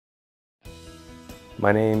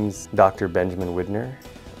My name's Dr. Benjamin Widner.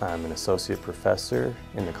 I'm an associate professor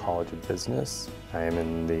in the College of Business. I am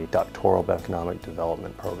in the Doctoral Economic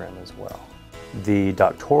Development program as well. The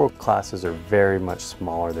doctoral classes are very much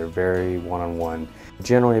smaller. They're very one-on-one.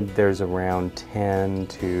 Generally, there's around 10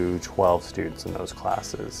 to 12 students in those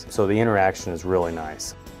classes. So the interaction is really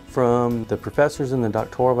nice. From the professors in the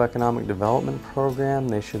Doctoral Economic Development program,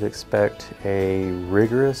 they should expect a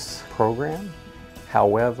rigorous program.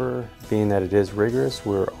 However, being that it is rigorous,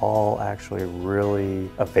 we're all actually really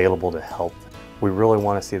available to help. We really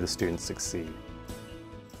want to see the students succeed.